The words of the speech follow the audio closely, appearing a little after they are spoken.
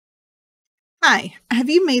Hi, have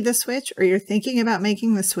you made the switch or you're thinking about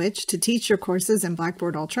making the switch to teach your courses in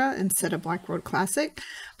Blackboard Ultra instead of Blackboard Classic,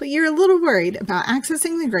 but you're a little worried about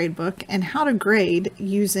accessing the gradebook and how to grade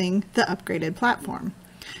using the upgraded platform?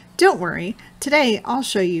 Don't worry, today I'll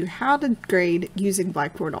show you how to grade using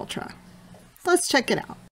Blackboard Ultra. Let's check it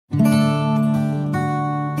out.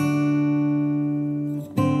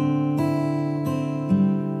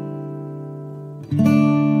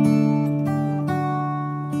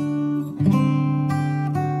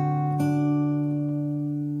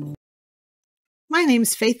 My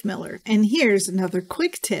name's Faith Miller, and here's another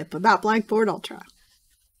quick tip about Blackboard Ultra.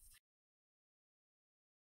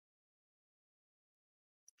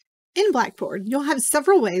 In Blackboard, you'll have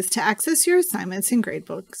several ways to access your assignments and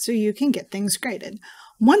gradebook so you can get things graded.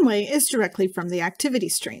 One way is directly from the activity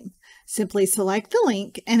stream. Simply select the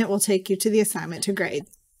link and it will take you to the assignment to grade.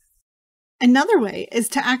 Another way is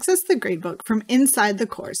to access the gradebook from inside the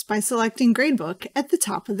course by selecting Gradebook at the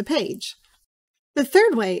top of the page. The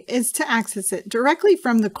third way is to access it directly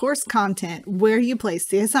from the course content where you place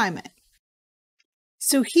the assignment.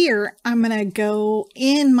 So here, I'm going to go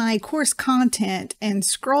in my course content and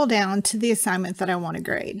scroll down to the assignment that I want to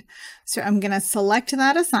grade. So I'm going to select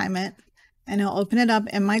that assignment and I'll open it up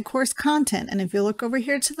in my course content. And if you look over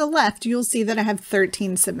here to the left, you'll see that I have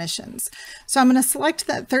 13 submissions. So I'm going to select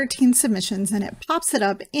that 13 submissions and it pops it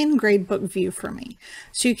up in gradebook view for me.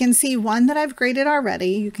 So you can see one that I've graded already.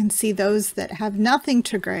 You can see those that have nothing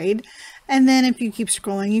to grade. And then if you keep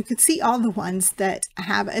scrolling, you can see all the ones that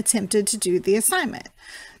have attempted to do the assignment.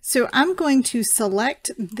 So I'm going to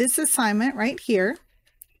select this assignment right here.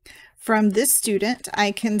 From this student, I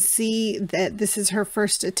can see that this is her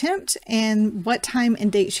first attempt and what time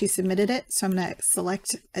and date she submitted it. So I'm going to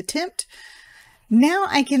select attempt. Now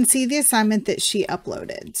I can see the assignment that she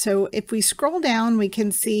uploaded. So if we scroll down, we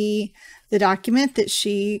can see the document that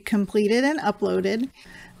she completed and uploaded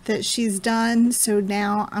that she's done. So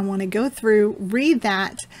now I want to go through, read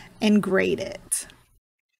that, and grade it.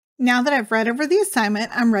 Now that I've read over the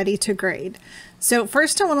assignment, I'm ready to grade. So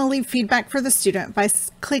first I want to leave feedback for the student by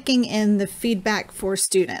clicking in the feedback for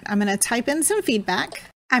student. I'm going to type in some feedback.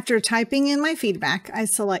 After typing in my feedback, I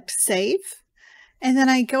select save. And then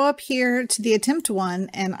I go up here to the attempt one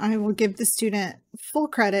and I will give the student full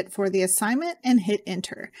credit for the assignment and hit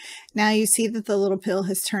enter. Now you see that the little pill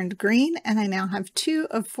has turned green and I now have 2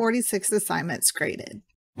 of 46 assignments graded.